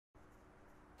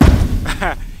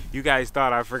You guys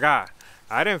thought I forgot.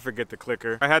 I didn't forget the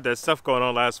clicker. I had that stuff going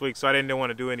on last week, so I didn't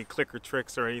want to do any clicker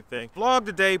tricks or anything. Vlog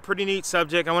today, pretty neat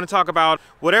subject. I want to talk about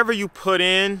whatever you put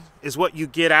in is what you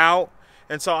get out.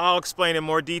 And so I'll explain in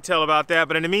more detail about that.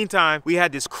 But in the meantime, we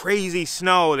had this crazy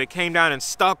snow that came down and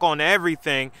stuck on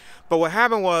everything. But what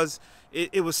happened was,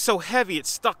 it was so heavy, it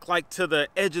stuck like to the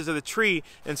edges of the tree.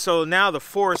 And so now the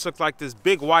forest looks like this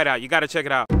big whiteout. You gotta check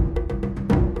it out.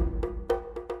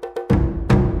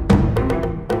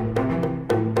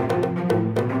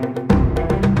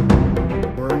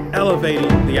 We're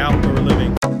elevating the outdoor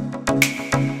living.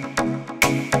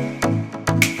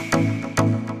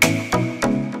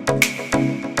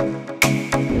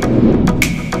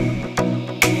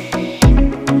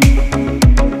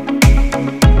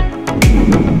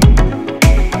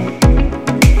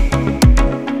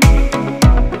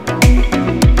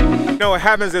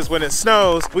 What happens is when it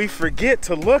snows, we forget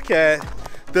to look at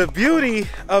the beauty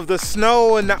of the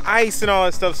snow and the ice and all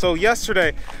that stuff. So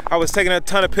yesterday I was taking a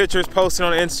ton of pictures, posting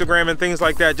on Instagram and things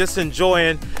like that, just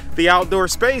enjoying the outdoor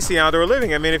space, the outdoor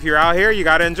living. I mean, if you're out here, you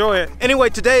got to enjoy it. Anyway,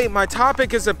 today my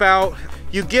topic is about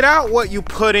you get out what you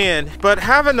put in. But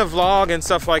having the vlog and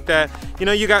stuff like that, you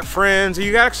know, you got friends,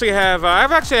 you actually have,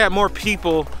 I've actually had more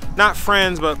people, not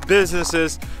friends, but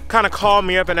businesses, kind of call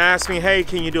me up and ask me, hey,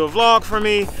 can you do a vlog for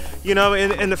me? You know,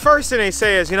 and the first thing they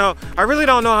say is, you know, I really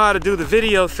don't know how to do the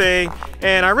video thing,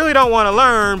 and I really don't want to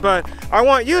learn, but I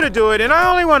want you to do it, and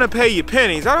I only want to pay you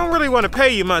pennies. I don't really want to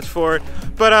pay you much for it,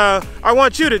 but I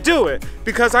want you to do it,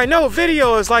 because I know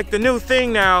video is like the new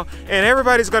thing now, and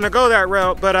everybody's going to go that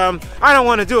route, but I don't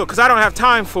want to do it, because I don't have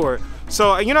time for it.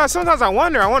 So, you know, sometimes I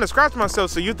wonder, I want to scratch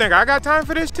myself, so you think I got time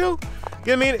for this too?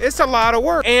 You know what I mean? It's a lot of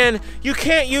work. And you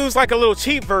can't use like a little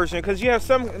cheap version, because you have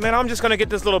some, man, I'm just gonna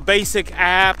get this little basic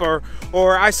app, or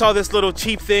I saw this little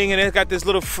cheap thing and it's got this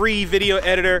little free video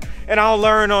editor and I'll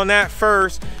learn on that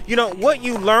first. You know, what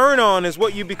you learn on is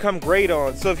what you become great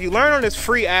on. So if you learn on this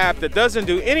free app that doesn't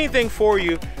do anything for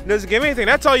you, doesn't give anything,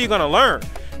 that's all you're gonna learn.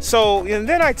 So, and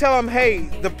then I tell them, hey,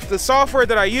 the software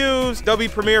that I use, Adobe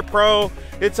Premiere Pro,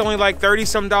 it's only like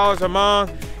 $30-some a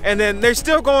month. And then they're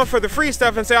still going for the free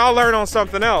stuff and say, I'll learn on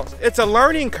something else. It's a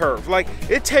learning curve. Like,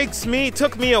 it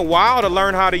took me a while to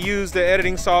learn how to use the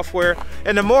editing software.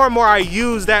 And the more and more I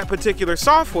use that particular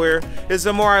software, is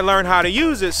the more I learn how to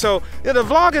use it. So you know, the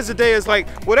vlog is today is like,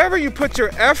 whatever you put your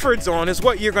efforts on is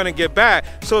what you're gonna get back.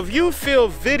 So if you feel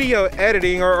video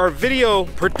editing or video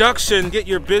production, get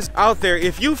your business out there,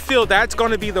 if you feel that's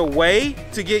gonna be the way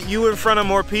to get you in front of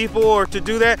more people or to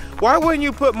do that, why wouldn't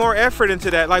you put more effort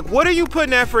into that? Like, what are you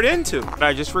putting effort into?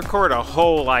 I just record a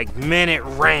whole like minute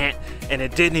rant and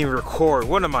it didn't even record.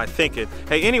 What am I thinking?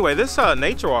 Hey, anyway, this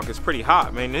nature walk is pretty hot.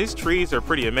 I mean, these trees are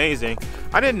pretty amazing.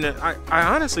 I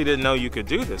honestly didn't know you could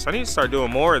do this. I need to start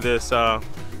doing more of this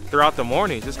throughout the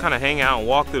morning, just kind of hang out and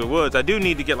walk through the woods. I do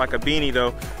need to get like a beanie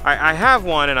though. I have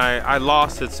one and I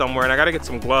lost it somewhere, and I gotta get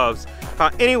some gloves.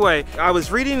 Anyway, I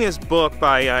was reading this book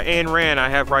by Ayn Rand I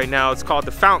have right now. It's called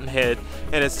The Fountainhead,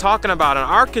 and it's talking about an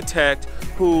architect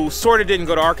who sort of didn't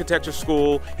go to architecture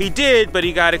school. He did, but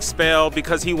he got expelled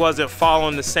because he wasn't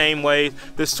following the same way,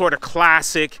 this sort of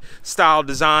classic style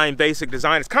design, basic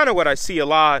design. It's kind of what I see a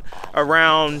lot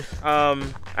around,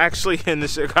 actually in the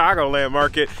Chicagoland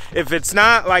market. If it's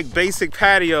not like basic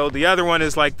patio, the other one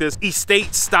is like this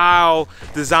estate style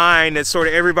design that sort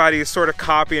of everybody is sort of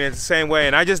copying it the same way,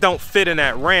 and I just don't fit in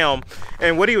that realm.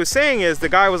 And what he was saying is, the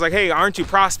guy was like, hey, aren't you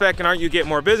prospecting? Aren't you getting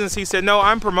more business? He said, no,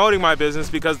 I'm promoting my business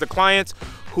because the clients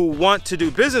who want to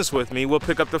do business with me will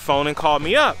pick up the phone and call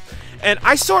me up. And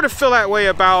I sort of feel that way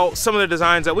about some of the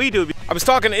designs that we do. I was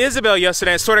talking to Isabel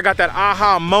yesterday and sort of got that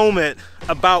aha moment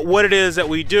about what it is that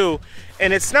we do.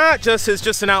 And it's not just, it's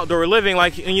just an outdoor living.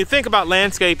 Like, when you think about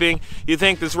landscaping, you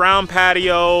think this round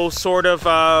patio, sort of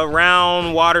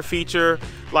round water feature,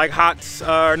 like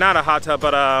not a hot tub,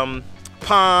 but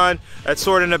pond that's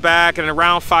sort of in the back, and a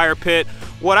round fire pit.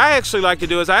 What I actually like to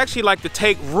do is I actually like to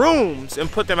take rooms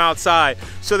and put them outside.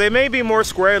 So they may be more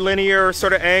square, linear,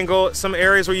 sort of angle. Some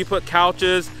areas where you put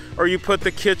couches, or you put the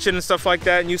kitchen and stuff like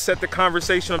that, and you set the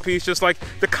conversational piece, just like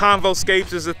the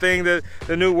convoscapes is the thing, that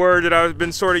the new word that I've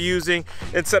been sort of using,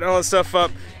 and setting all that stuff up.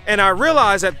 And I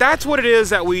realized that that's what it is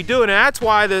that we do, and that's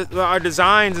why our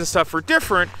designs and stuff are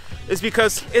different, is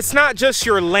because it's not just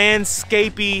your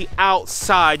landscapey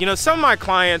outside. You know, some of my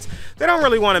clients, they don't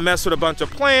really want to mess with a bunch of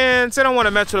plants, they don't want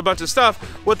to mess with a bunch of stuff.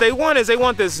 What they want is they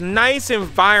want this nice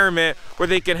environment where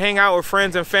they can hang out with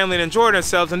friends and family and enjoy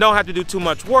themselves and don't have to do too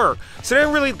much work. So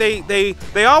they really,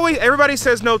 they always, everybody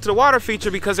says no to the water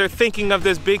feature because they're thinking of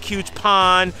this big huge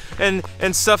pond and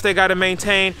stuff they got to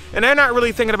maintain, and they're not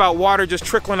really thinking about water just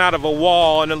trickling out of a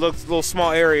wall in a little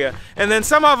small area. And then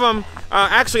some of them,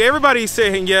 actually everybody's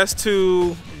saying yes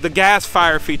to the gas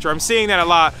fire feature. I'm seeing that a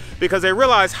lot because they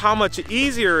realize how much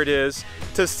easier it is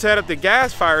to set up the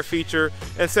gas fire feature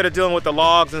instead of dealing with the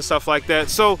logs and stuff like that.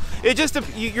 So it just,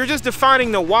 you're just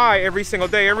defining the why every single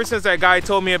day. Ever since that guy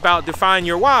told me about define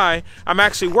your why, I'm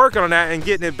actually working on that and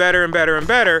getting it better and better and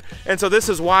better. And so this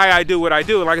is why I do what I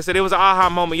do. Like I said, it was an aha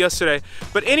moment yesterday.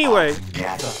 But anyway,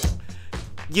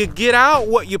 you get out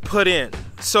what you put in.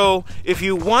 So if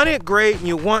you want it great and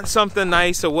you want something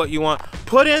nice or what you want,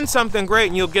 put in something great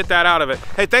and you'll get that out of it.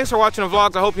 Hey, thanks for watching the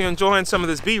vlogs. I hope you're enjoying some of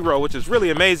this B-roll, which is really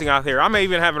amazing out here. I'm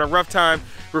even having a rough time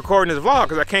recording this vlog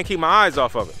because I can't keep my eyes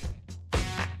off of it.